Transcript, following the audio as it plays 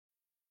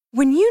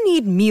When you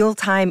need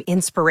mealtime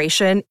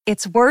inspiration,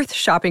 it's worth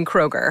shopping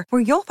Kroger,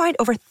 where you'll find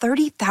over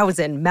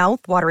 30,000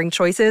 mouth-watering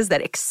choices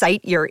that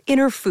excite your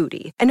inner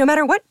foodie. And no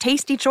matter what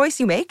tasty choice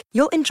you make,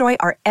 you'll enjoy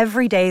our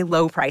everyday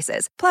low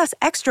prices, plus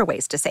extra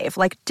ways to save,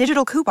 like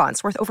digital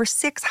coupons worth over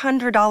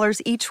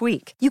 $600 each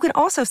week. You can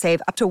also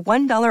save up to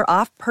 $1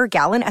 off per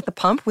gallon at the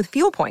pump with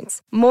fuel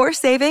points. More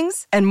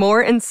savings and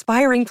more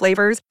inspiring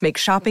flavors make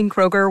shopping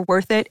Kroger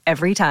worth it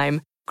every time.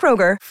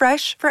 Kroger,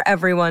 fresh for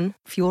everyone.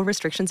 Fuel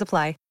restrictions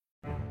apply.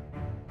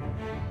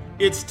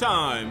 It's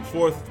time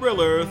for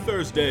Thriller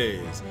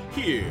Thursdays,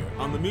 here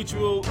on the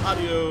Mutual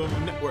Audio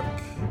Network.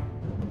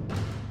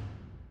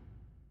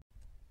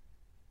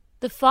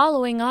 The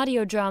following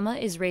audio drama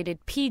is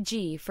rated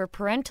PG for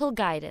parental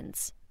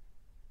guidance.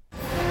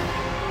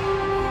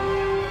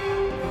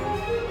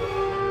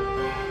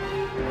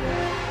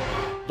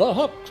 The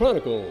Hawk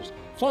Chronicles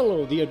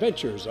follow the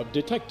adventures of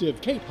Detective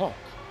Kate Hawk,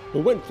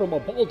 who went from a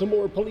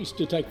Baltimore police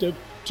detective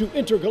to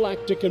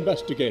intergalactic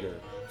investigator,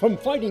 from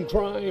fighting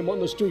crime on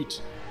the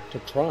streets to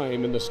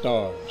crime in the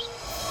stars.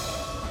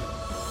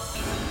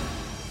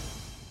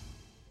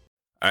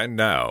 And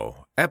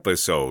now,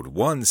 episode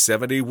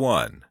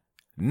 171,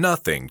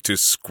 Nothing to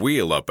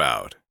Squeal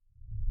About.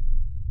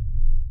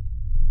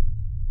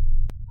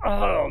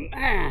 Oh,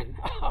 man.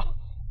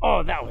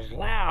 Oh, that was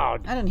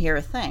loud. I didn't hear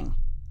a thing.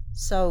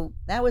 So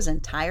that was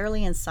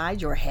entirely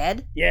inside your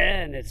head? Yeah,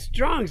 and as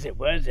strong as it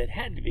was, it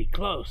had to be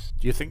close.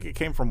 Do you think it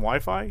came from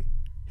Wi-Fi?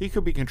 He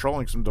could be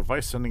controlling some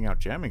device sending out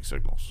jamming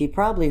signals. He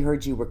probably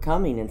heard you were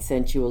coming and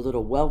sent you a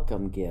little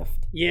welcome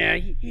gift. Yeah,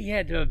 he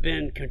had to have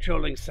been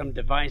controlling some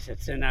device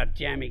that sent out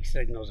jamming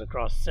signals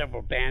across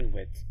several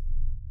bandwidths.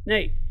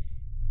 Nate,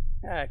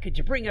 could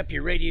you bring up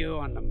your radio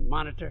on the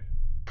monitor?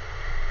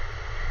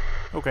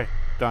 Okay,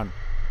 done.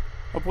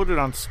 I'll put it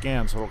on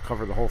scan so it'll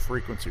cover the whole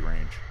frequency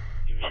range.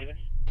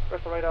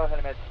 Press the radar,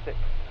 heading at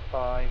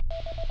 6-5.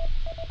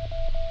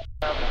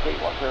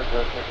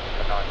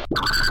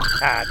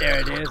 Ah, there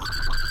it is.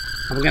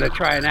 I'm going to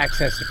try and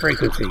access the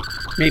frequency.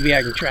 Maybe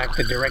I can track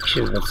the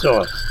direction of the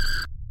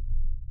source.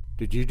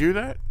 Did you do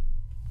that?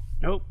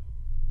 Nope.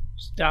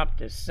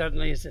 Stopped as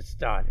suddenly as it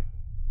started.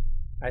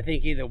 I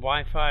think either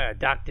Wi-Fi or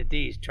Dr.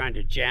 D's trying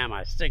to jam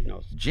our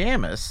signals.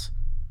 Jam us?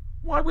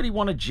 Why would he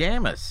want to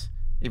jam us?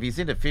 If he's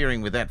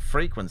interfering with that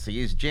frequency,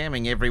 he's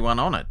jamming everyone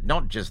on it,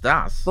 not just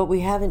us. But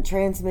we haven't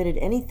transmitted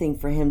anything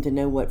for him to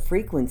know what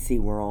frequency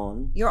we're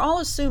on. You're all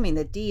assuming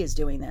that D is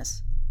doing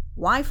this.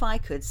 Wi-Fi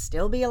could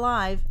still be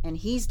alive, and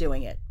he's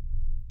doing it.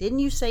 Didn't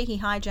you say he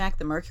hijacked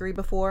the Mercury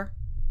before?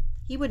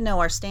 He would know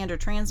our standard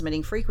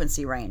transmitting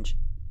frequency range.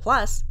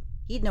 Plus,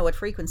 he'd know what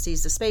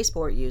frequencies the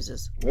spaceport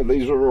uses. Well,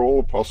 these are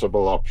all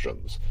possible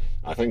options.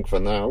 I think for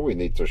now we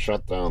need to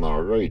shut down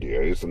our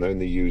radios and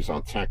only use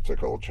our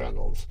tactical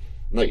channels.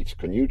 Nate,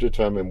 can you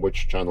determine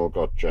which channel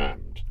got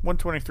jammed?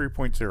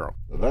 123.0.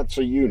 That's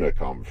a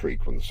Unicom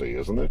frequency,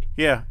 isn't it?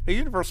 Yeah, a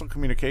universal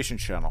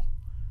communications channel.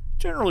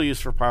 Generally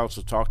used for pilots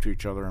to talk to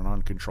each other in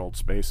uncontrolled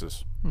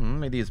spaces.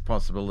 It is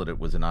possible that it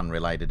was an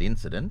unrelated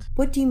incident.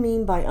 What do you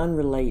mean by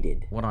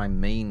unrelated? What I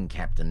mean,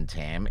 Captain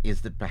Tam,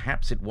 is that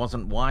perhaps it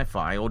wasn't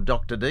Wi-Fi or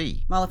Dr.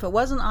 D. Well, if it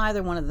wasn't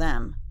either one of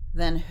them,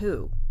 then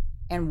who?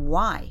 And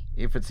why?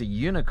 If it's a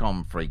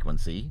Unicom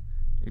frequency,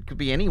 it could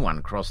be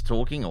anyone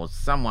cross-talking or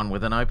someone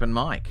with an open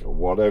mic.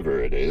 Whatever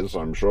it is,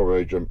 I'm sure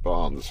Agent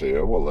Barnes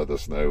here will let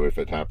us know if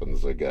it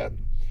happens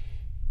again.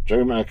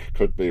 Joe Mac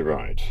could be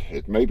right.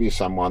 It may be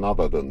someone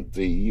other than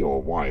D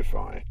or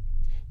Wi-Fi.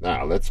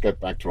 Now, let's get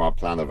back to our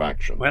plan of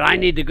action. Well, I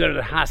need to go to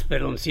the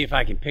hospital and see if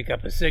I can pick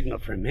up a signal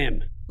from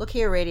him. Look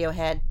here,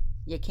 Radiohead.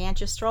 You can't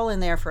just stroll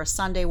in there for a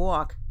Sunday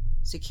walk.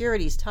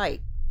 Security's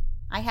tight.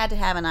 I had to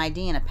have an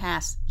ID and a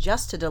pass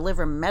just to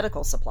deliver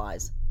medical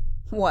supplies.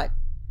 What?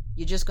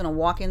 You just gonna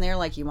walk in there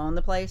like you own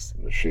the place?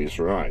 She's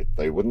right.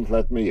 They wouldn't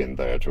let me in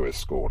there to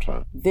escort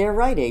her. They're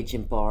right,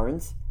 Agent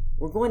Barnes.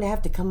 We're going to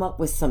have to come up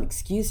with some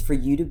excuse for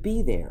you to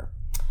be there.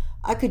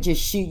 I could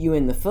just shoot you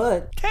in the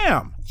foot.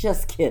 Damn!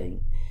 Just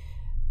kidding.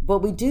 But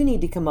we do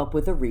need to come up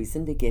with a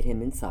reason to get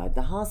him inside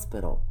the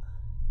hospital.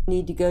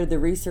 Need to go to the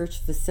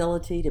research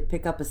facility to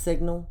pick up a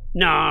signal?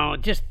 No,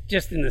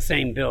 just in the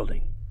same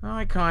building.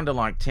 I kinda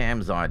like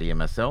Tam's idea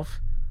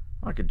myself.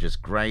 I could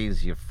just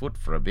graze your foot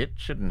for a bit.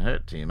 Shouldn't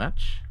hurt too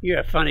much.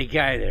 You're a funny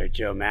guy there,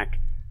 Joe Mac.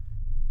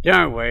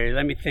 Don't worry,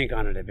 let me think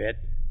on it a bit.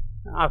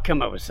 I'll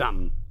come up with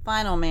something.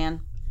 Fine, old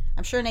man.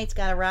 I'm sure Nate's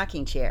got a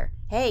rocking chair.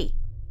 Hey,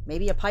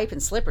 maybe a pipe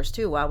and slippers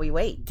too while we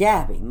wait.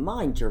 Gabby,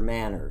 mind your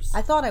manners.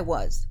 I thought I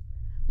was.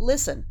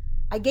 Listen,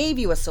 I gave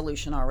you a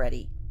solution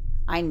already.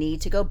 I need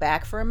to go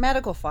back for a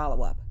medical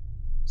follow-up.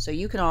 So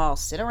you can all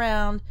sit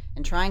around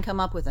and try and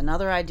come up with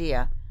another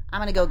idea. I'm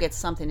gonna go get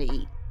something to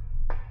eat.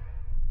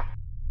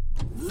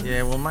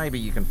 Yeah, well, maybe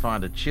you can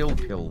find a chill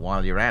pill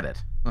while you're at it.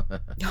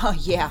 Oh,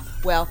 yeah.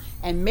 Well,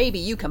 and maybe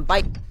you can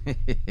bite...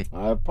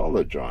 I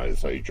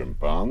apologize, Agent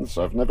Barnes.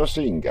 I've never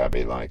seen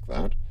Gabby like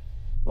that.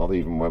 Not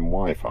even when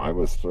Wi-Fi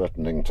was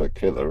threatening to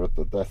kill her at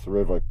the Death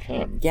River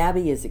camp.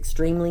 Gabby is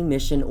extremely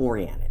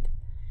mission-oriented.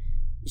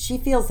 She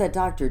feels that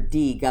Dr.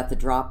 D got the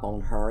drop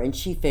on her and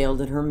she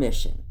failed at her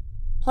mission.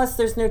 Plus,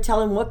 there's no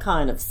telling what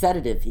kind of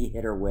sedative he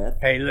hit her with.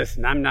 Hey,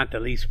 listen, I'm not the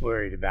least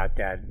worried about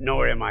that,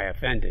 nor am I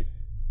offended.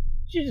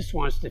 She just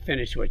wants to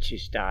finish what she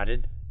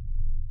started.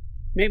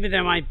 Maybe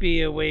there might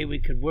be a way we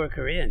could work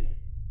her in.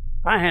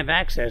 I have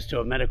access to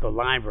a medical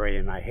library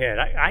in my head.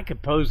 I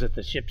could pose as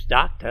the ship's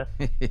doctor.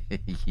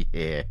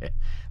 Yeah,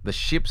 the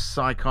ship's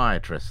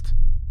psychiatrist.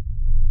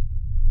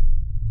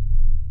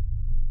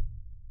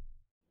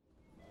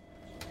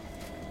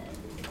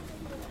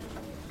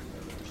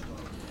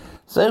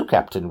 So,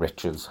 Captain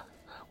Richards,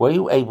 were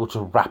you able to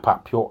wrap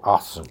up your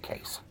arson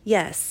case?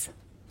 Yes.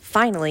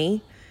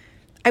 Finally.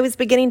 I was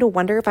beginning to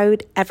wonder if I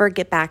would ever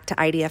get back to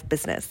IDF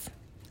business.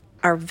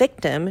 Our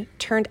victim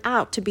turned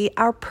out to be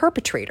our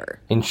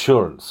perpetrator.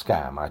 Insurance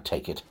scam, I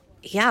take it.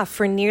 Yeah,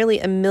 for nearly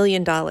 $1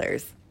 million.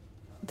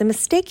 The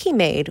mistake he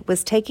made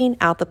was taking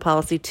out the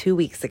policy 2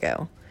 weeks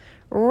ago,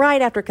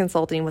 right after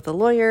consulting with a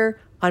lawyer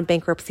on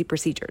bankruptcy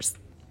procedures.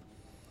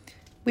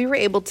 We were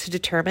able to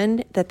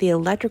determine that the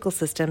electrical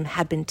system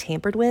had been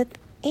tampered with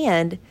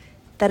and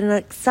that an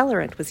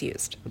accelerant was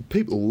used.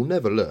 People will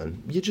never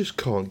learn. You just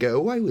can't get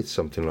away with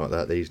something like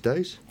that these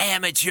days.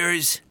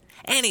 Amateurs.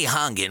 Any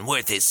Hungan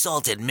worth his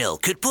salted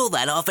milk could pull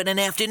that off in an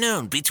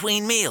afternoon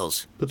between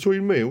meals.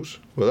 Between meals?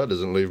 Well, that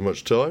doesn't leave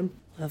much time.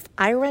 If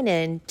I run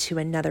into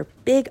another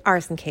big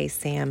arson case,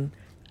 Sam,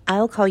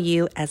 I'll call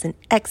you as an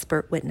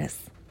expert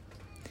witness.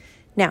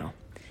 Now,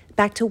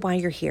 back to why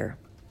you're here.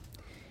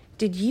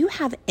 Did you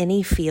have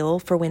any feel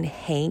for when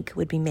Hank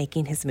would be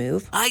making his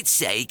move? I'd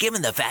say,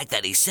 given the fact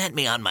that he sent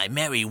me on my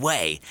merry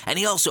way, and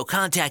he also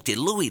contacted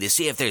Louis to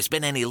see if there's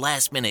been any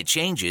last-minute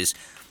changes,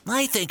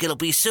 I think it'll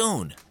be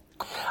soon.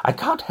 I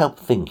can't help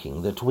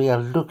thinking that we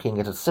are looking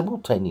at a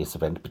simultaneous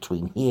event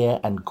between here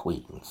and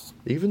Queens.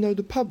 Even though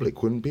the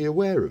public wouldn't be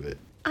aware of it.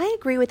 I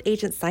agree with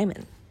Agent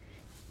Simon.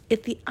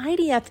 If the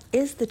IDF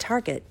is the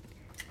target,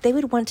 they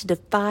would want to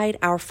divide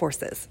our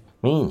forces.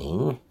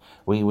 Meaning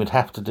we would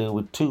have to deal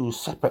with two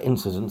separate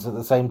incidents at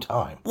the same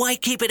time. Why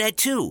keep it at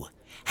two?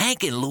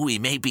 Hank and Louis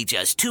may be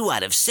just two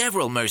out of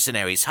several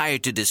mercenaries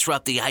hired to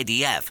disrupt the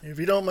IDF. If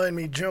you don't mind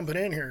me jumping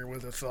in here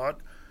with a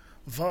thought,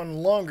 Von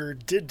Longer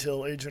did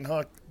tell Agent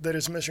Hawk that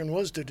his mission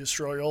was to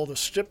destroy all the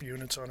STIP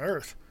units on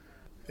Earth.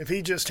 If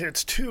he just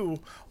hits two,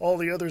 all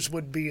the others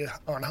would be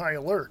on high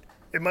alert.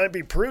 It might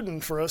be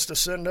prudent for us to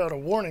send out a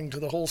warning to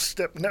the whole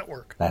STIP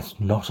network. That's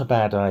not a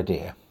bad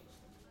idea.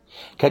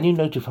 Can you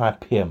notify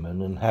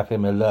Pierman and have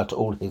him alert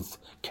all his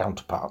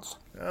counterparts?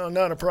 Oh,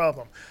 not a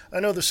problem. I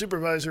know the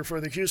supervisor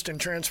for the Houston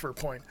transfer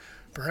point.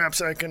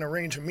 Perhaps I can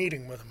arrange a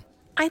meeting with him.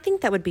 I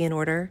think that would be in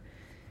order.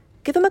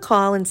 Give him a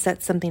call and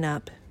set something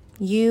up.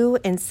 You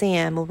and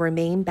Sam will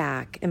remain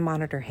back and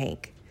monitor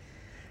Hank.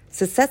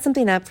 So set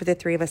something up for the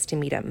three of us to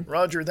meet him.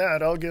 Roger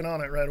that. I'll get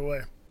on it right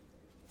away.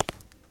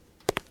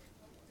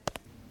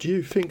 Do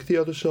you think the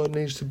other side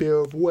needs to be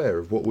aware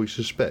of what we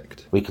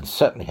suspect? We can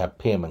certainly have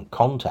Pierman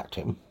contact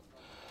him.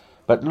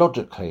 But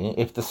logically,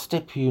 if the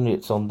STIP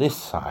units on this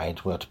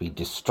side were to be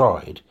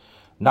destroyed,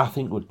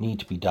 nothing would need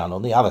to be done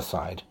on the other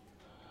side.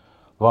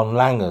 Von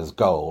Langer's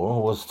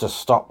goal was to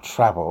stop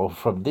travel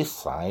from this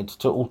side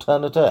to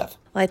alternate Earth.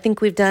 Well, I think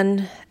we've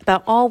done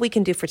about all we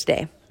can do for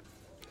today.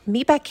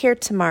 Meet back here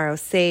tomorrow,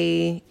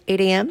 say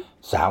 8 a.m.?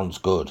 Sounds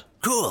good.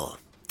 Cool.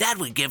 That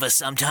would give us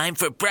some time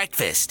for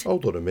breakfast.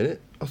 Hold on a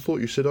minute. I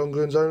thought you said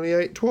Ongans only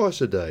ate twice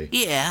a day.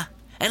 Yeah,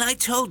 and I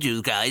told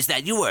you guys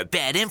that you were a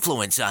bad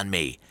influence on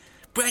me.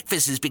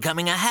 Breakfast is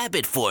becoming a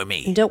habit for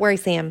me. And don't worry,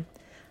 Sam.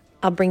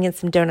 I'll bring in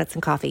some donuts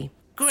and coffee.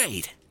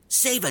 Great.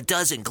 Save a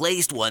dozen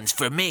glazed ones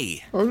for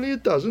me. Only a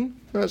dozen?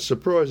 That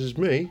surprises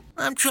me.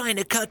 I'm trying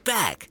to cut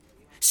back.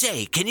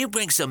 Say, can you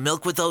bring some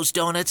milk with those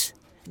donuts?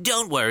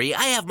 Don't worry,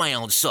 I have my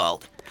own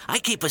salt. I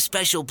keep a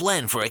special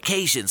blend for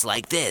occasions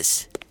like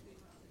this.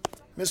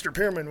 Mr.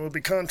 Pierman will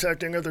be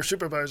contacting other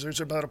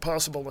supervisors about a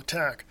possible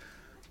attack.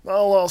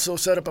 I'll also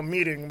set up a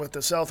meeting with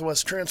the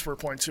Southwest Transfer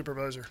Point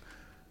supervisor.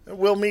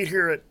 We'll meet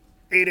here at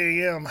 8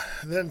 a.m.,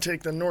 then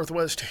take the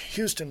Northwest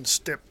Houston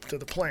STIP to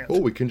the plant.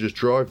 Or we can just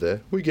drive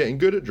there. We're getting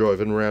good at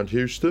driving around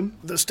Houston.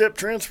 The STIP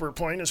transfer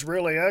point is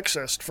rarely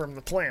accessed from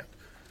the plant.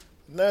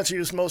 That's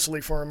used mostly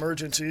for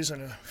emergencies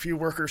and a few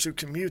workers who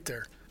commute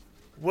there.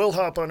 We'll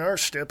hop on our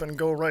STIP and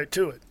go right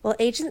to it. While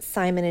Agent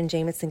Simon and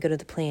Jameson go to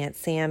the plant,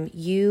 Sam,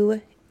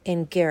 you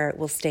and Garrett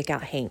will stake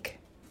out Hank.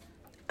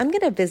 I'm going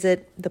to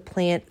visit the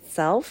plant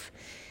itself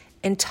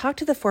and talk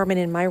to the foreman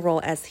in my role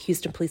as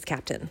Houston Police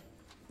Captain.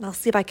 I'll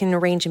see if I can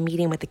arrange a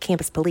meeting with the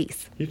campus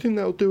police. You think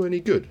that'll do any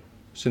good,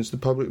 since the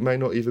public may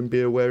not even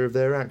be aware of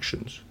their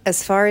actions?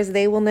 As far as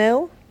they will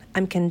know,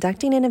 I'm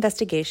conducting an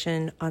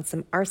investigation on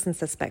some arson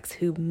suspects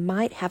who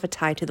might have a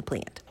tie to the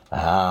plant.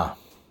 Ah,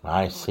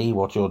 I see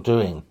what you're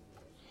doing.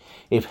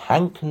 If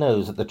Hank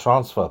knows that the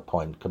transfer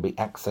point can be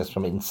accessed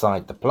from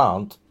inside the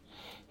plant,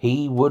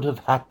 he would have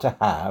had to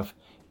have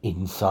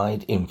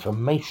inside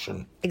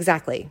information.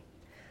 Exactly.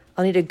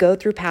 I'll need to go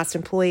through past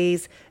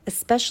employees,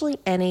 especially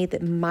any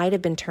that might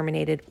have been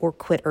terminated or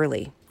quit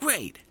early.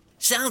 Great.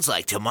 Sounds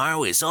like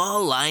tomorrow is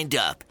all lined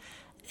up.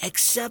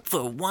 Except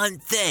for one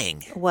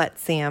thing. What,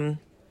 Sam?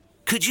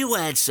 Could you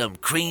add some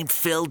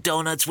cream-filled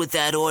donuts with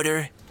that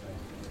order?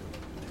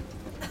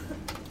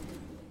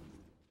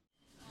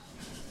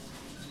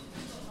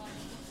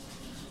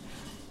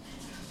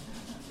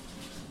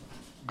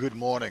 Good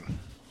morning.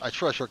 I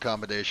trust your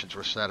accommodations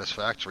were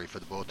satisfactory for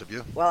the both of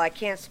you. Well, I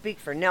can't speak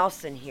for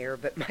Nelson here,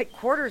 but my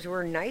quarters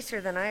were nicer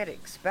than I had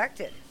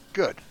expected.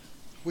 Good.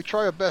 We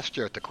try our best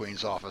here at the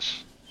Queen's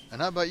office. And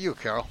how about you,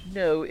 Carol?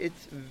 No,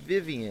 it's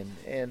Vivian,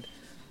 and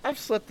I've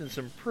slept in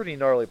some pretty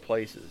gnarly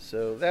places,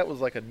 so that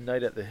was like a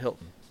night at the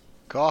Hilton.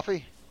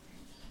 Coffee?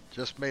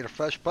 Just made a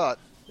fresh pot.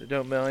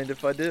 Don't mind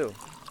if I do.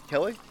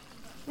 Kelly?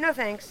 No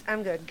thanks,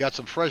 I'm good. Got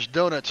some fresh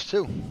donuts,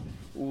 too.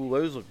 Ooh,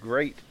 those look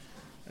great.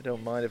 I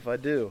don't mind if I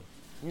do.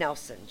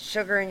 Nelson,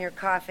 sugar in your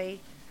coffee?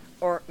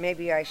 Or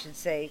maybe I should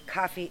say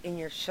coffee in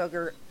your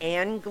sugar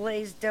and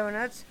glazed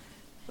donuts?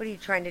 What are you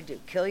trying to do,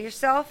 kill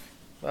yourself?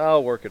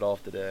 I'll work it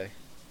off today.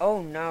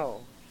 Oh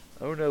no.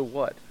 Oh no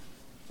what?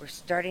 We're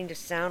starting to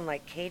sound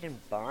like Kate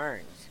and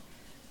Barnes.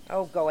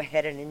 Oh, go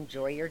ahead and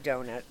enjoy your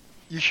donut.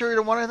 You sure you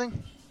don't want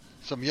anything?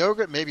 Some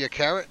yogurt, maybe a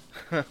carrot?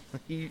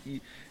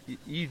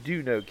 You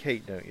do know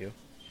Kate, don't you?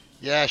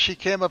 Yeah, she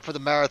came up for the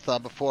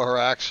marathon before her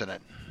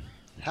accident.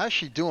 How's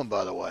she doing,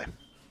 by the way?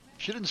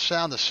 She didn't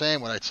sound the same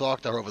when I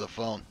talked to her over the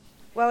phone.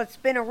 Well, it's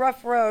been a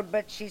rough road,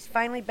 but she's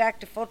finally back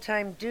to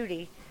full-time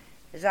duty.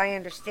 As I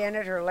understand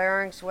it, her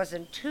larynx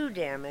wasn't too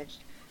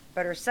damaged,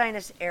 but her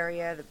sinus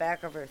area, the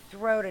back of her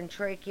throat and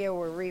trachea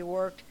were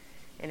reworked,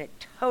 and it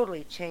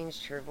totally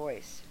changed her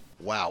voice.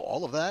 Wow,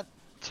 all of that?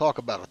 Talk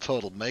about a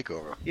total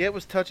makeover. Yeah, it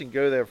was touch and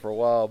go there for a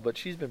while, but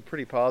she's been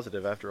pretty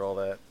positive after all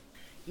that.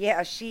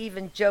 Yeah, she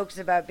even jokes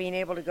about being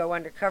able to go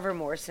undercover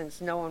more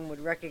since no one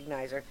would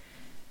recognize her.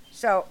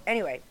 So,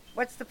 anyway,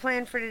 what's the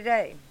plan for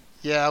today?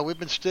 Yeah, we've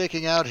been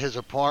staking out his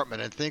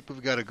apartment and think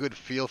we've got a good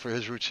feel for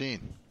his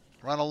routine.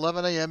 Around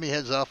 11 a.m. he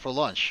heads out for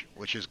lunch,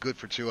 which is good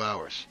for 2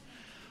 hours.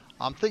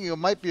 I'm thinking it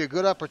might be a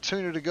good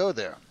opportunity to go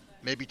there.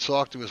 Maybe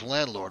talk to his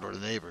landlord or the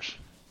neighbors.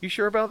 You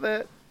sure about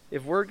that?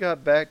 If word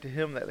got back to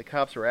him that the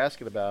cops were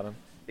asking about him,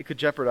 it could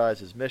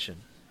jeopardize his mission.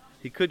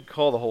 He could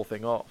call the whole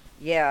thing off.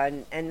 Yeah,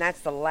 and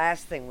that's the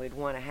last thing we'd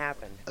want to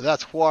happen.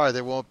 That's why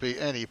there won't be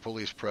any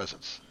police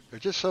presence. There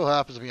just so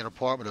happens to be an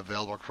apartment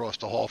available across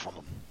the hall from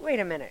him. Wait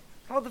a minute.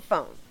 Hold the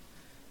phone.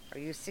 Are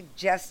you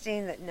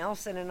suggesting that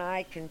Nelson and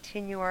I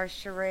continue our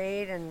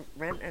charade and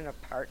rent an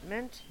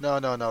apartment? No,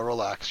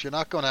 relax. You're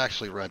not going to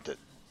actually rent it.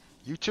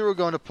 You two are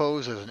going to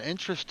pose as an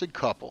interested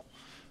couple.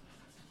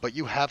 But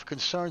you have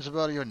concerns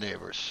about your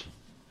neighbors.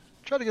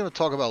 Try to get them to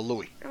talk about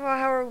Louis. Well,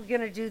 how are we going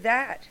to do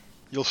that?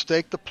 You'll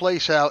stake the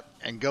place out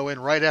and go in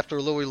right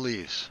after Louis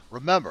leaves.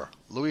 Remember,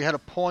 Louis had a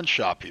pawn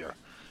shop here.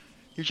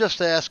 You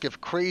just ask if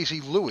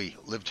Crazy Louis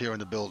lived here in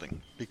the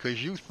building,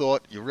 because you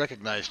thought you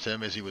recognized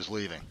him as he was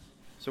leaving.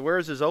 So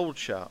where's his old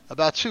shop?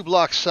 About 2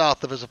 blocks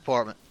south of his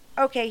apartment.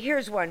 Okay,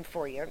 here's one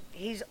for you.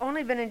 He's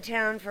only been in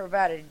town for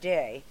about a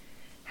day.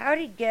 How'd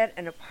he get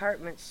an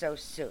apartment so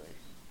soon?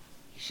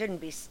 He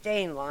shouldn't be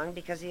staying long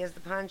because he has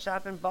the pawn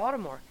shop in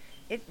Baltimore.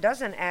 It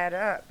doesn't add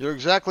up. You're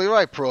exactly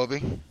right,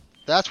 Proby.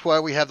 That's why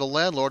we have the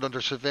landlord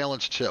under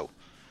surveillance, too.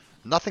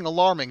 Nothing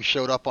alarming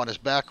showed up on his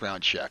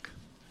background check.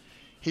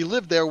 He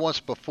lived there once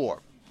before,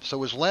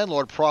 so his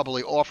landlord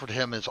probably offered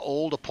him his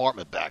old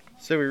apartment back.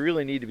 So we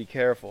really need to be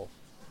careful.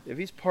 If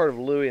he's part of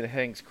Louis and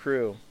Hank's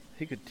crew,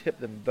 he could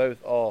tip them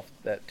both off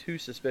that 2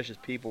 suspicious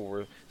people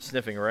were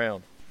sniffing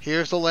around.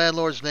 Here's the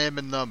landlord's name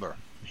and number.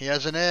 He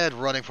has an ad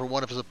running for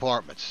one of his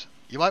apartments.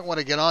 You might want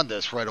to get on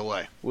this right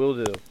away.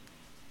 Will do.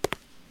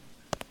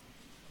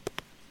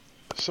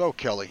 So,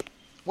 Kelly,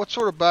 what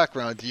sort of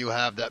background do you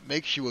have that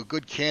makes you a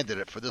good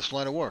candidate for this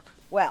line of work?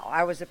 Well,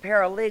 I was a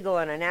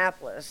paralegal in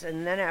Annapolis,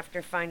 and then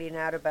after finding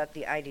out about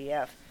the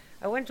IDF,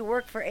 I went to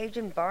work for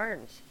Agent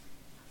Barnes.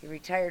 He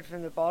retired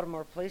from the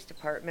Baltimore Police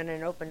Department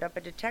and opened up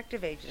a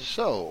detective agency.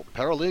 So,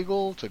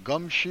 paralegal to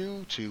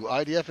gumshoe to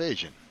IDF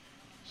agent.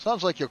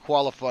 Sounds like you're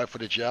qualified for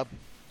the job.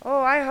 Oh,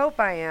 I hope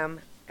I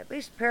am. At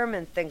least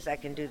Pearman thinks I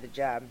can do the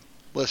job.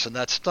 Listen,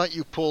 that stunt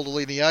you pulled to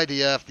lead the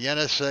IDF, the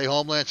NSA,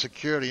 Homeland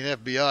Security,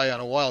 and FBI on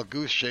a wild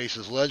goose chase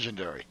is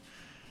legendary.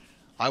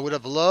 I would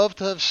have loved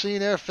to have seen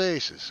their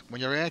faces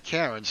when your Aunt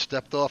Karen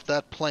stepped off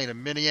that plane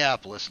in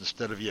Minneapolis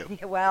instead of you.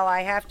 Well,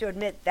 I have to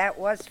admit, that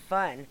was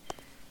fun.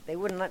 They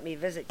wouldn't let me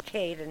visit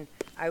Kate, and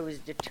I was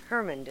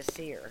determined to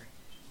see her.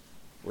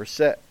 We're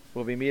set.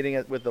 We'll be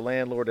meeting with the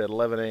landlord at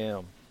 11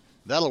 a.m.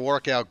 That'll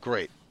work out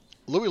great.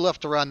 Louis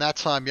left around that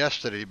time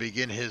yesterday to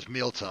begin his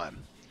mealtime.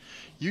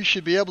 You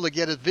should be able to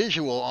get a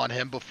visual on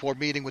him before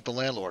meeting with the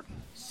landlord.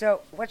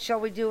 So, what shall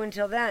we do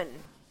until then?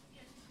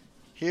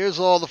 Here's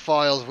all the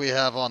files we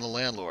have on the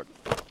landlord.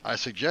 I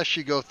suggest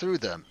you go through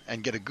them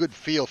and get a good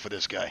feel for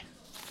this guy.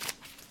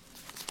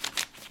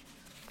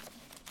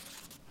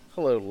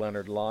 Hello,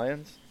 Leonard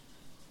Lyons.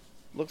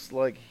 Looks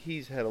like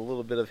he's had a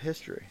little bit of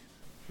history.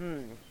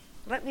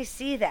 Let me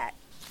see that.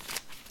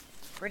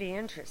 Pretty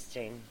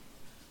interesting.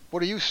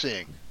 What are you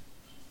seeing?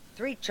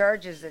 3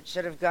 charges that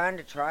should have gone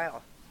to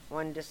trial.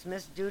 1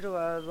 dismissed due to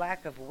a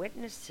lack of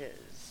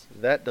witnesses.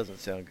 That doesn't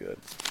sound good.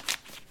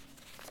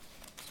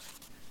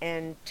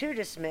 And 2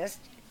 dismissed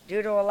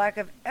due to a lack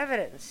of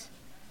evidence.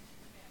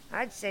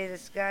 I'd say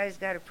this guy's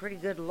got a pretty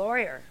good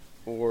lawyer.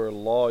 Or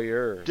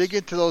lawyers. Dig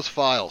into those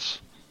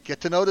files.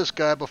 Get to know this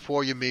guy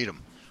before you meet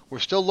him. We're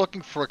still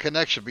looking for a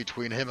connection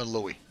between him and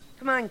Louis.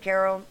 Come on,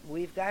 Carol.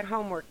 We've got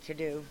homework to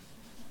do.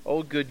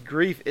 Oh, good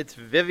grief. It's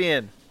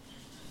Vivian.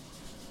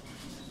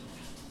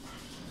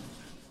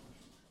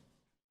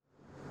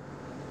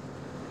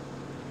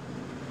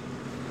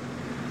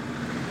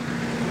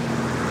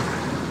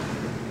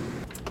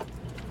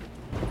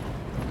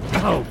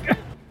 Oh,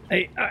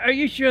 hey, are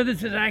you sure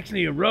this is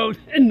actually a road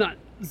and not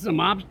some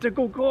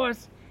obstacle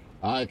course?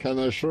 I can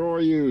assure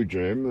you,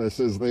 Jim,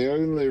 this is the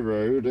only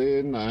road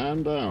in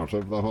and out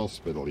of the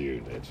hospital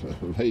unit.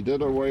 They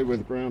did away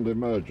with ground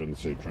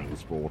emergency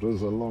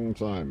transporters a long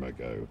time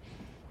ago.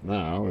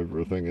 Now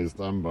everything is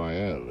done by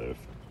airlift.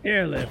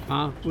 Airlift,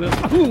 huh?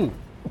 Well, ooh!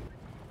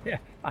 Yeah,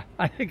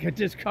 I think I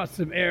just caught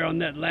some air on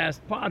that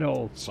last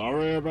pothole.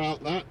 Sorry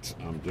about that.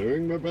 I'm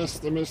doing my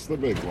best to miss the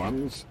big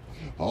ones.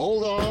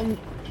 Hold on!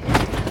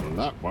 And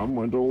that one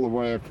went all the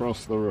way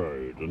across the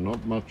road, and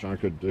not much I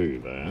could do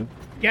there.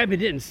 Gabby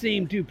didn't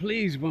seem too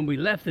pleased when we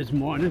left this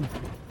morning.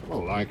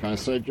 Well, like I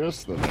said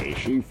yesterday,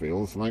 she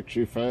feels like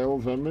she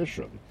failed her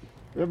mission.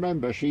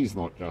 Remember, she's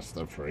not just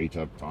a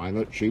freighter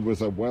pilot, she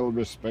was a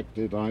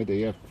well-respected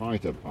IDF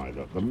fighter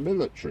pilot. The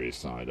military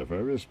side of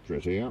her is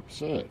pretty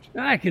upset.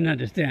 I can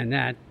understand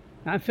that.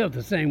 I felt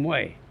the same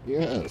way.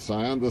 Yes,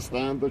 I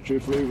understand that you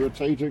flew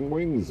rotating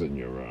wings in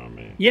your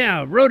army.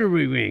 Yeah,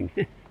 rotary wing.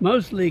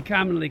 Mostly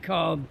commonly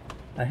called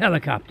a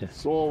helicopter.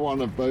 Saw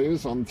one of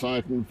those on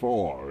Titan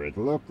 4. It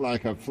looked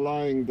like a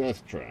flying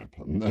death trap.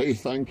 No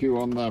thank you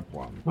on that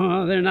one.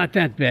 Oh, they're not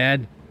that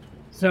bad.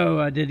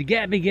 So, did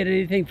Gabby get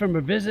anything from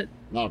her visit?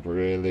 Not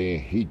really.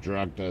 He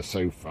dragged her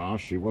so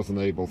fast she wasn't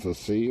able to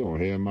see or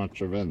hear much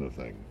of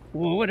anything.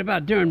 Well, what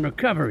about during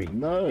recovery?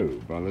 No,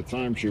 by the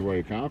time she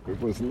woke up,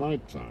 it was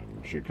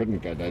nighttime. She couldn't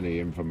get any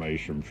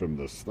information from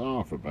the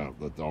staff about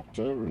the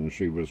doctor, and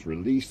she was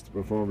released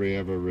before he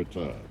ever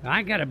returned.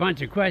 I got a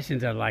bunch of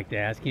questions I'd like to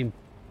ask him.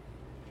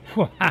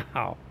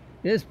 Wow,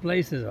 this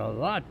place is a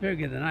lot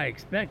bigger than I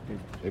expected.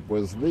 It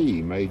was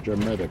the major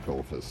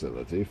medical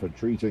facility for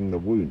treating the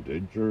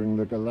wounded during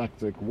the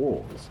Galactic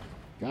Wars.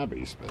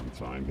 Gabby spent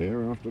time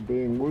here after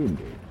being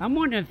wounded. I'm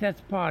wondering if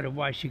that's part of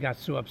why she got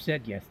so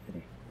upset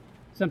yesterday.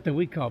 Something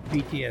we call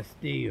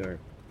PTSD, or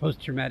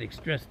post-traumatic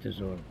stress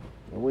disorder.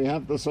 We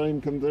have the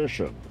same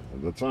condition.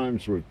 At the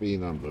times we've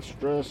been under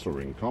stress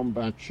or in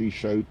combat, she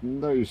showed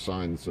no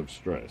signs of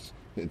stress.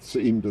 It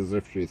seemed as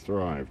if she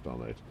thrived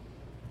on it.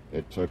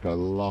 It took a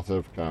lot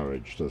of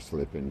courage to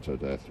slip into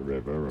Death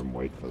River and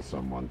wait for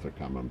someone to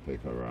come and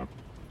pick her up.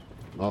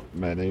 Not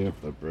many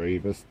of the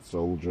bravest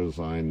soldiers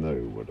I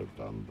know would have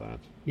done that.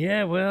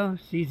 Yeah, well,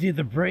 she's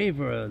either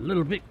brave or a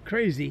little bit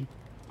crazy.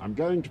 I'm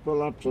going to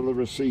pull up to the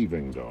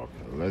receiving dock.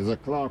 There's a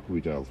clerk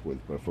we dealt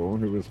with before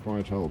who was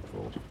quite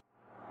helpful.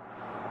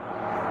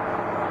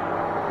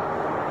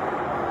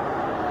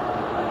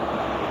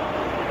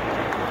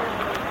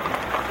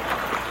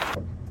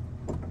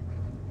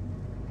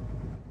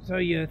 So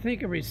you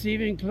think a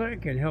receiving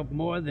clerk can help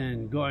more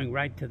than going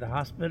right to the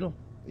hospital?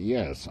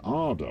 Yes,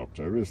 our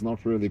doctor is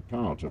not really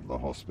part of the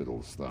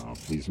hospital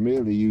staff. He's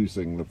merely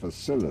using the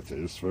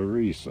facilities for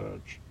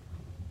research.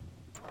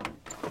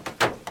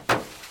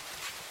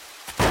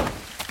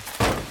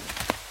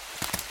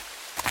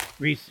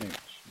 Research.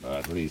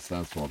 At least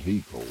that's what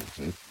he calls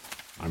it.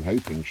 I'm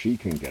hoping she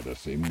can get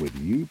us in with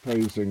you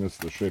posing as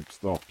the ship's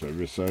doctor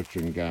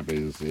researching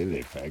Gabby's ill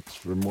effects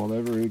from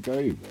whatever he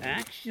gave her.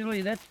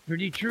 Actually, that's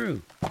pretty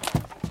true.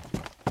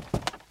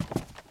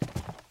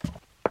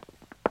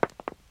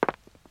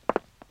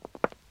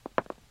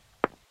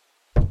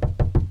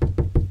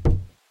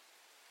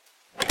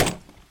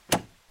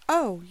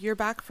 Oh, you're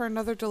back for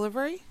another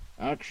delivery?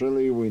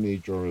 Actually, we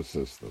need your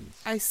assistance.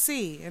 I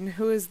see. And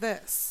who is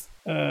this?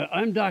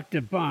 I'm Dr.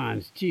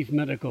 Barnes, Chief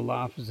Medical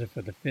Officer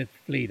for the 5th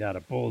Fleet out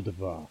of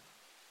Boldivar.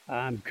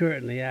 I'm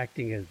currently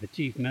acting as the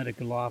Chief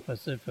Medical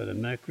Officer for the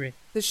Mercury.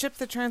 The ship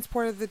that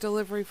transported the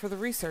delivery for the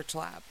research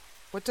lab.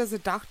 What does a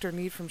doctor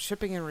need from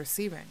shipping and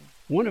receiving?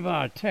 One of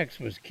our techs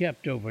was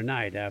kept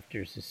overnight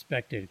after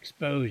suspected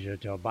exposure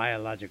to a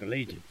biological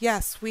agent.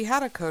 Yes, we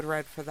had a code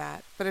red for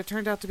that, but it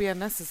turned out to be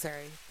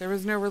unnecessary. There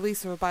was no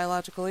release of a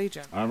biological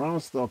agent. I've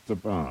asked Dr.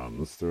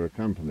 Barnes to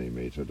accompany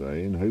me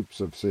today in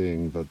hopes of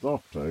seeing the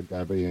doctor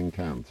Gabby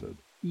encountered.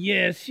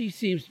 Yes, she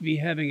seems to be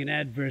having an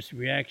adverse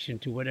reaction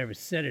to whatever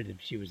sedative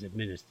she was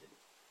administered.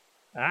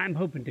 I'm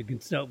hoping to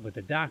consult with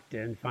the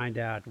doctor and find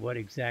out what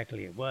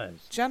exactly it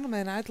was.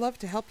 Gentlemen, I'd love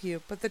to help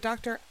you, but the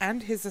doctor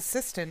and his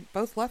assistant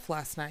both left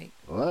last night.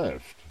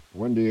 Left?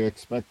 When do you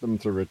expect them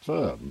to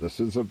return? This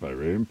is a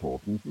very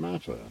important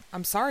matter.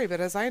 I'm sorry,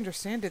 but as I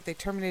understand it, they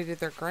terminated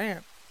their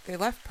grant. They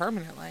left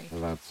permanently.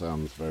 That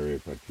sounds very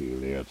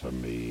peculiar to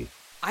me.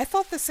 I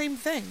thought the same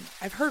thing.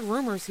 I've heard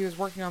rumors he was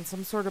working on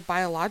some sort of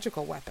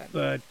biological weapon.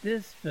 But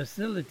this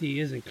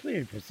facility isn't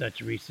cleared for such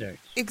research.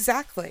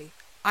 Exactly.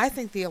 I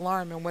think the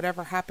alarm and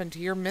whatever happened to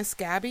your Miss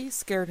Gabby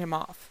scared him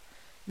off.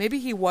 Maybe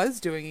he was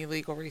doing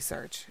illegal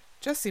research.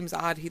 Just seems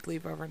odd he'd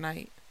leave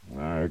overnight.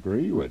 I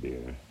agree with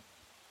you.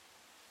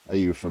 Are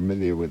you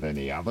familiar with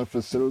any other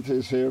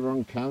facilities here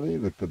on Cali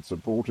that could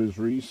support his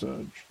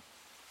research?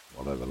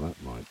 Whatever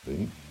that might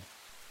be.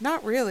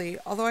 Not really,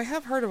 although I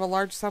have heard of a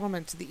large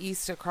settlement to the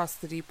east across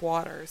the deep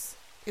waters.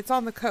 It's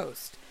on the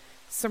coast.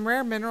 Some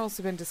rare minerals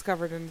have been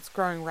discovered and it's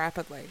growing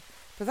rapidly.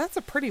 But that's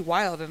a pretty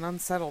wild and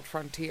unsettled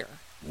frontier.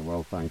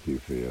 Well, thank you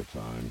for your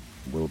time.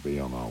 We'll be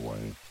on our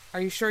way. Are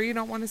you sure you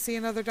don't want to see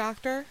another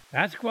doctor?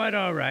 That's quite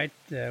all right.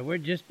 We're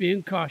just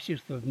being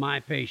cautious with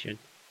my patient.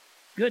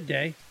 Good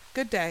day.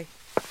 Good day.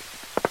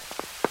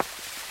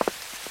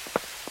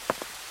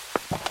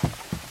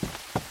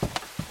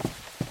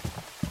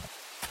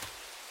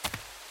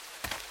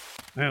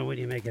 Well, what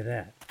do you make of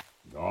that?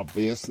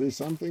 Obviously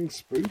something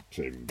spooked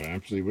him.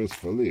 Perhaps he was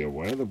fully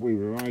aware that we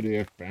were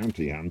IDF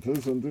bounty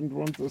hunters and didn't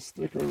want to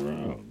stick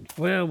around.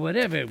 Well,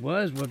 whatever it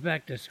was, we're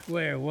back to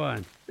square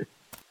one.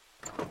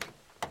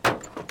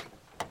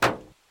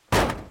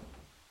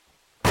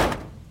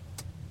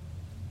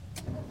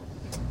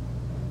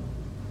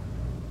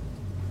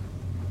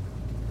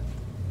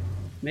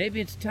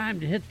 Maybe it's time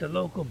to hit the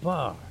local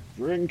bar.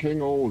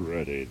 Drinking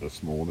already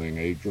this morning,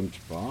 Agent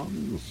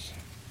Barnes?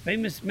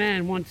 Famous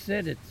man once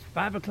said it's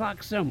 5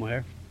 o'clock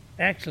somewhere.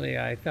 Actually,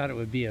 I thought it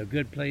would be a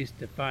good place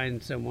to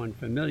find someone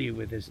familiar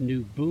with this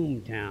new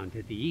boom town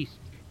to the east.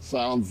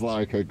 Sounds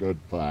like a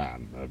good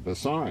plan.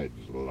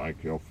 Besides,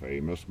 like your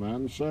famous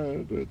man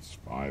said, it's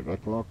 5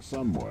 o'clock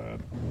somewhere.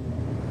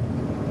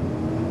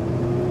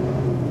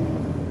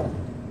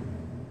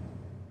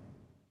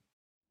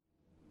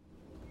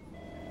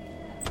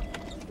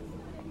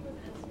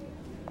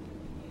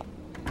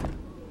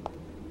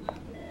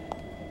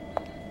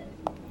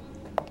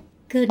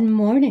 Good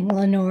morning,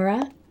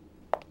 Lenora.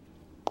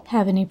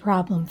 Have any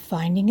problem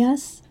finding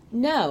us?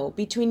 No.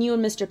 Between you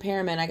and Mr.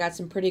 Pearman, I got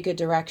some pretty good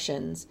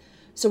directions.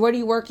 So what are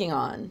you working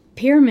on?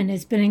 Pearman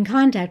has been in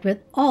contact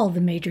with all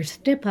the major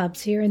STIP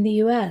hubs here in the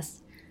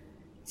U.S.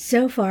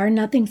 So far,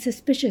 nothing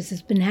suspicious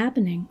has been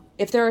happening.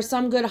 If there are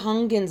some good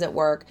Hungans at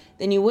work,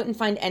 then you wouldn't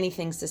find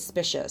anything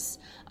suspicious.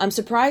 I'm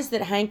surprised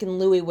that Hank and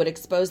Louie would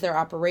expose their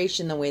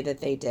operation the way that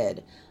they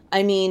did.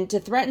 I mean, to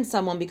threaten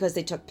someone because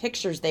they took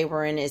pictures they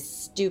were in is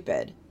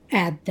stupid.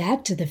 Add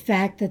that to the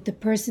fact that the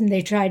person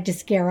they tried to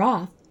scare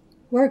off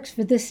works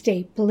for the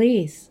state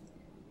police.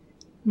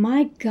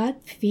 My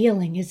gut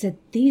feeling is that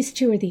these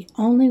two are the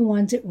only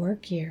ones at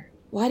work here.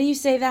 Why do you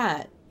say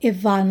that? If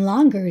Von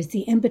Longer is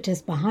the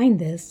impetus behind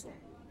this,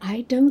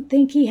 I don't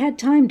think he had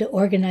time to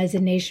organize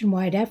a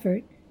nationwide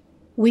effort.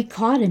 We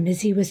caught him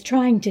as he was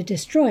trying to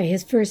destroy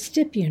his first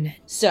STIP unit.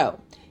 So,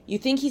 you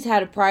think he's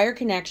had a prior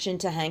connection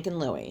to Hank and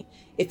Louie.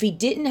 If he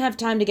didn't have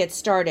time to get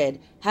started,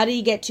 how did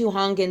he get two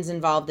Hongans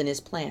involved in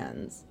his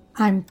plans?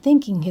 I'm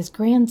thinking his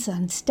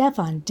grandson,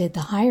 Stefan, did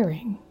the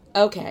hiring.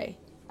 Okay,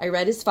 I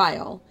read his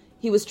file.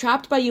 He was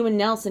trapped by you and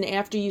Nelson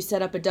after you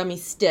set up a dummy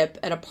STIP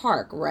at a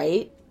park,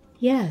 right?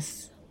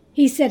 Yes.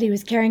 He said he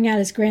was carrying out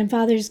his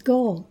grandfather's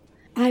goal.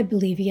 I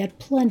believe he had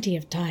plenty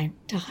of time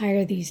to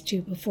hire these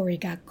two before he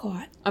got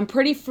caught. I'm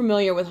pretty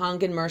familiar with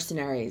Hongan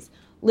mercenaries.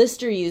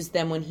 Lister used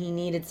them when he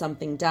needed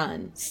something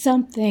done.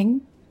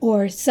 Something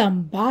or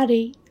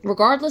somebody.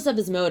 Regardless of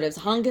his motives,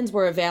 Hongans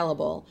were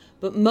available,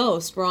 but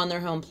most were on their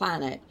home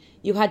planet.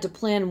 You had to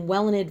plan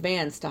well in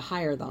advance to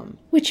hire them.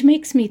 Which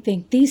makes me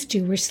think these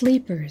two were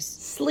sleepers.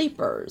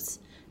 Sleepers?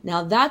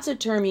 Now that's a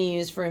term you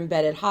use for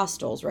embedded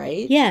hostiles,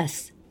 right?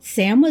 Yes.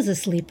 Sam was a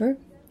sleeper,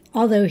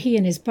 although he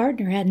and his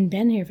partner hadn't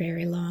been here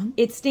very long.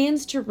 It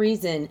stands to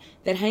reason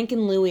that Hank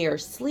and Louie are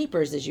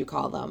sleepers, as you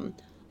call them.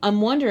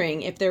 I'm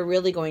wondering if they're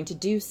really going to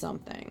do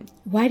something.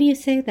 Why do you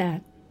say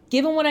that?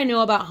 Given what I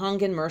know about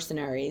Hongan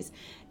mercenaries,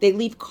 they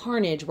leave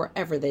carnage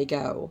wherever they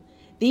go.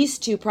 These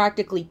two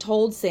practically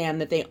told Sam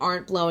that they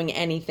aren't blowing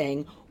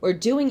anything or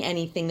doing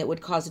anything that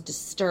would cause a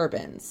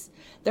disturbance.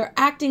 They're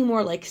acting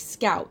more like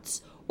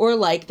scouts, or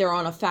like they're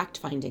on a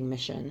fact-finding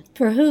mission.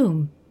 For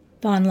whom?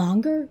 Von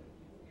Longer?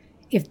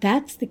 If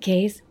that's the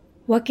case,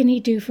 what can he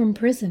do from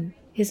prison?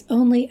 His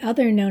only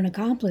other known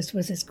accomplice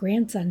was his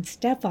grandson,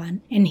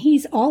 Stefan, and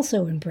he's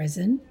also in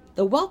prison.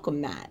 The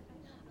welcome mat.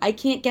 I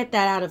can't get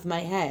that out of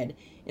my head.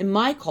 In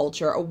my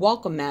culture, a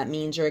welcome mat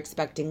means you're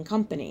expecting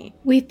company.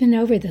 We've been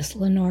over this,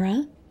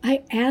 Lenora.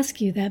 I ask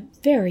you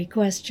that very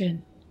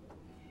question.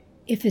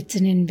 If it's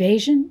an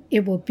invasion,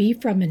 it will be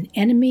from an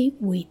enemy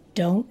we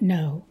don't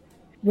know.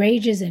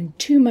 Rage is in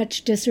too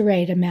much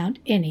disarray to mount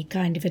any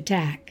kind of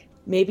attack.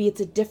 Maybe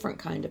it's a different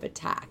kind of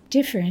attack.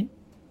 Different?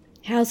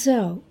 How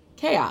so?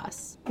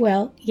 Chaos.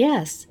 Well,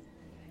 yes.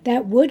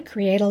 That would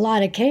create a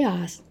lot of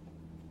chaos.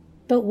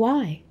 But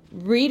why?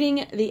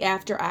 Reading the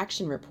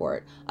after-action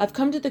report, I've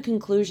come to the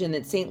conclusion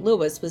that St.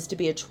 Louis was to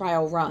be a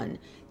trial run.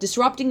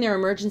 Disrupting their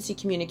emergency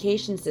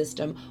communication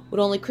system would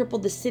only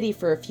cripple the city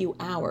for a few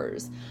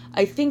hours.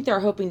 I think they're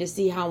hoping to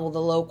see how the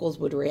locals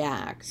would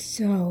react.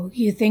 So,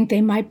 you think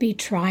they might be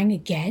trying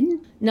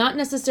again? Not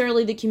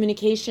necessarily the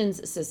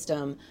communications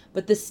system,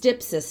 but the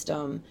STIP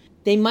system.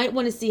 They might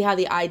want to see how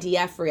the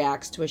IDF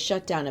reacts to a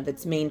shutdown of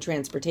its main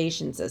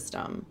transportation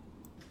system.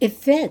 It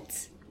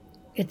fits.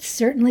 It's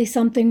certainly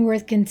something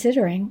worth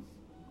considering.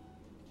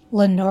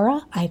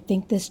 Lenora, I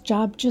think this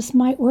job just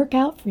might work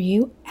out for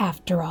you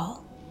after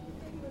all.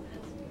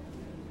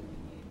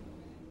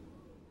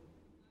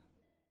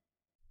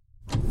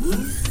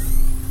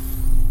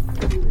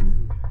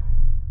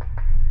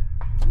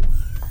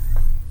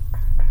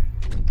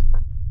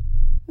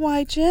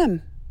 Why,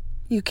 Jim,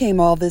 you came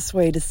all this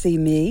way to see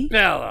me?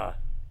 Bella,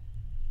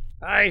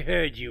 I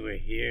heard you were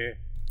here.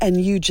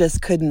 And you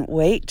just couldn't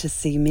wait to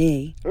see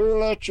me. Who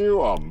let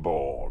you on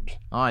board?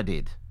 I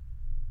did.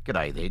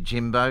 G'day there,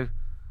 Jimbo.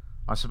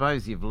 I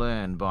suppose you've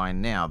learned by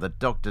now that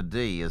Dr.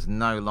 D is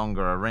no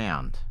longer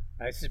around.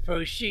 I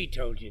suppose she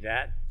told you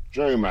that.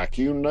 J-Mac,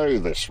 you know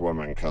this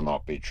woman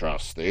cannot be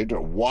trusted.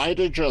 Why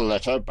did you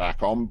let her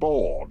back on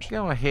board?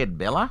 Go ahead,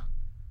 Bella.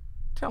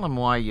 Tell him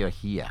why you're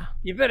here.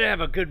 You better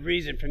have a good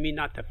reason for me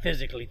not to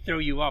physically throw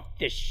you off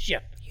this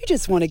ship. You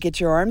just want to get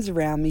your arms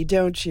around me,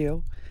 don't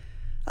you?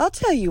 I'll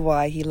tell you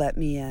why he let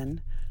me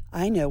in.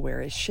 I know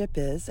where his ship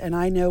is, and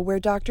I know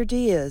where Dr.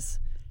 D is,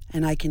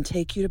 and I can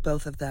take you to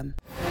both of them.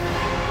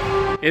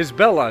 Is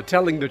Bella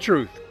telling the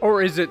truth,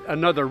 or is it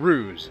another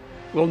ruse?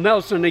 Will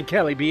Nelson and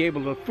Kelly be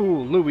able to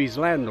fool Louie's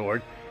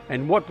landlord,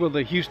 and what will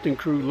the Houston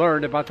crew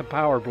learn about the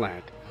power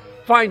plant?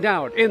 Find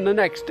out in the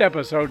next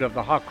episode of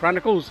the Hawk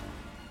Chronicles,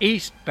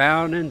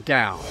 Eastbound and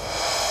Down.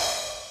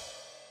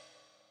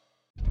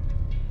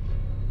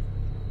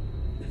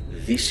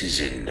 This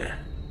is an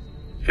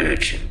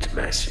urgent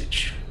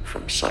message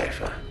from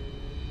Cypher.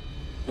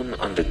 When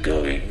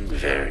undergoing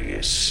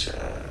various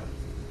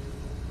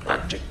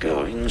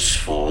undergoings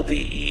for the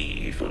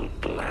evil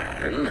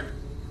plan,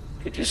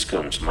 it has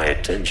come to my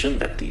attention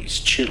that these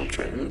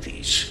children,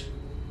 these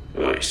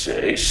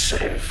OSAs,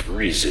 have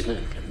risen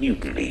in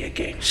mutiny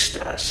against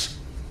us.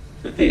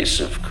 This,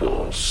 of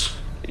course,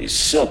 is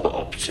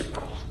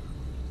suboptimal.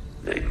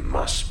 They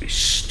must be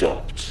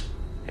stopped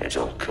at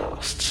all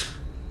costs.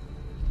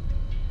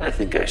 I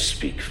think I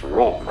speak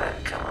for all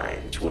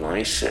mankind when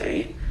I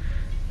say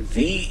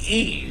the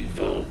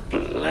evil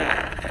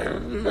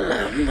plan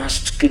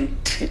must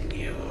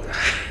continue.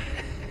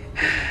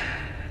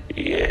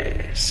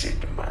 Yes,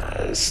 it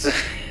must.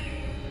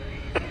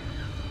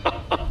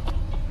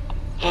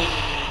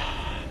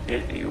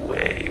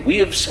 Anyway, we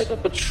have set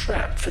up a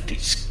trap for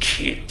these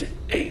kid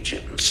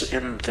agents,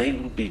 and they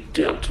will be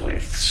dealt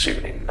with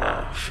soon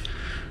enough.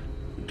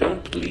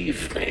 Don't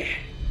believe me.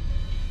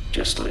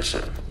 Just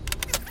listen.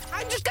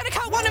 I'm just gonna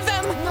cut one of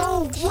them!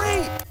 No,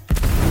 wait!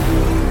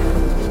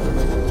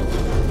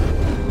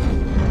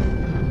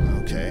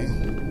 Okay.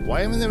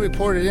 Why haven't they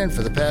reported in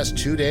for the past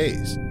 2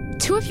 days?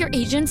 2 of your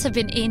agents have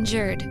been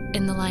injured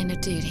in the line of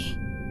duty.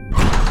 Oh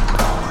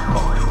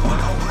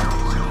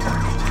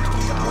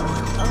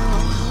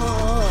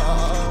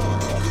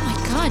my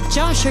God,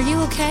 Josh, are you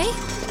okay?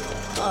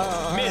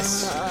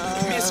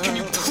 Miss, can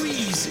you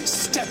please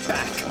step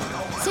back?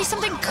 Say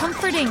something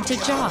comforting to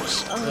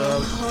Josh.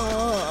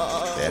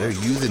 Better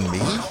you than me?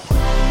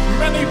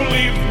 Many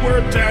believe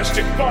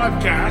Wordtastic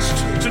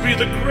Podcast to be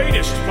the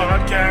greatest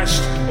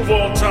podcast of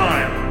all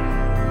time.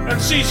 And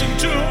Season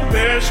 2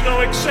 bears no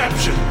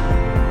exception.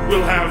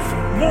 We'll have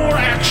more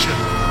action.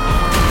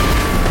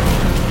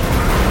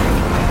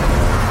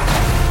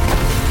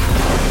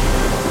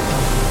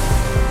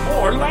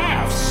 More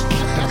laughs.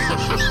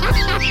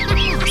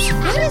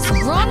 What is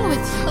wrong with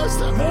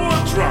you? More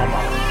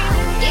drama.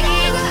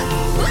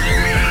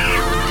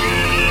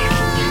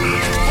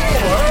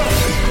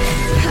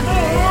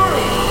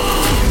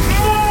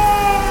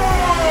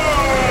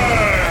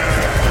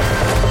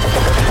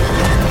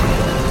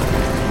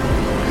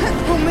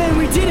 Oh man,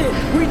 we did it!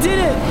 We did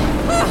it!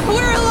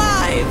 We're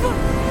alive!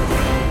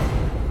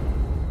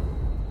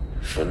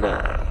 For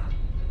now,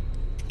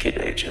 kid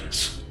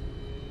agents.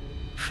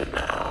 For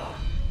now.